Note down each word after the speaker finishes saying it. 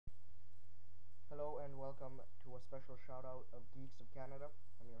welcome to a special shout out of Geeks of Canada.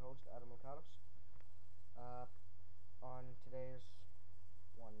 I'm your host, Adam Alcados. On today's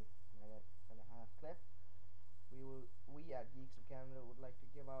 1 minute and a half clip, we at Geeks of Canada would like to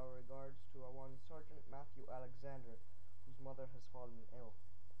give our regards to our one Sergeant Matthew Alexander, whose mother has fallen ill.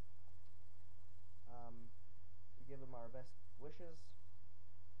 We give him our best wishes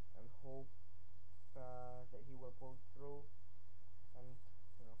and hope that he will pull through and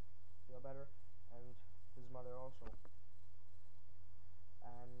feel better, and his mother also.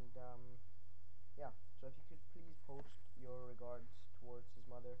 And yeah, so if you could please post your regards towards his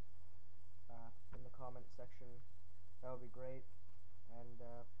mother in the comment section, that would be great. And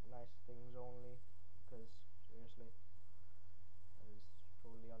nice things only, because seriously, that is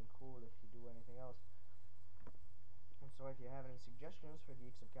totally uncool if you do anything else. And so if you have any suggestions for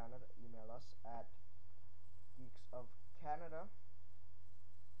Geeks of Canada, email us at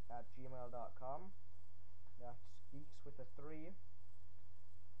geeksofcanada@gmail.com. That's geeks with a 3.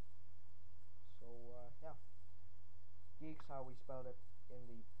 So yeah, geeks how we spelled it.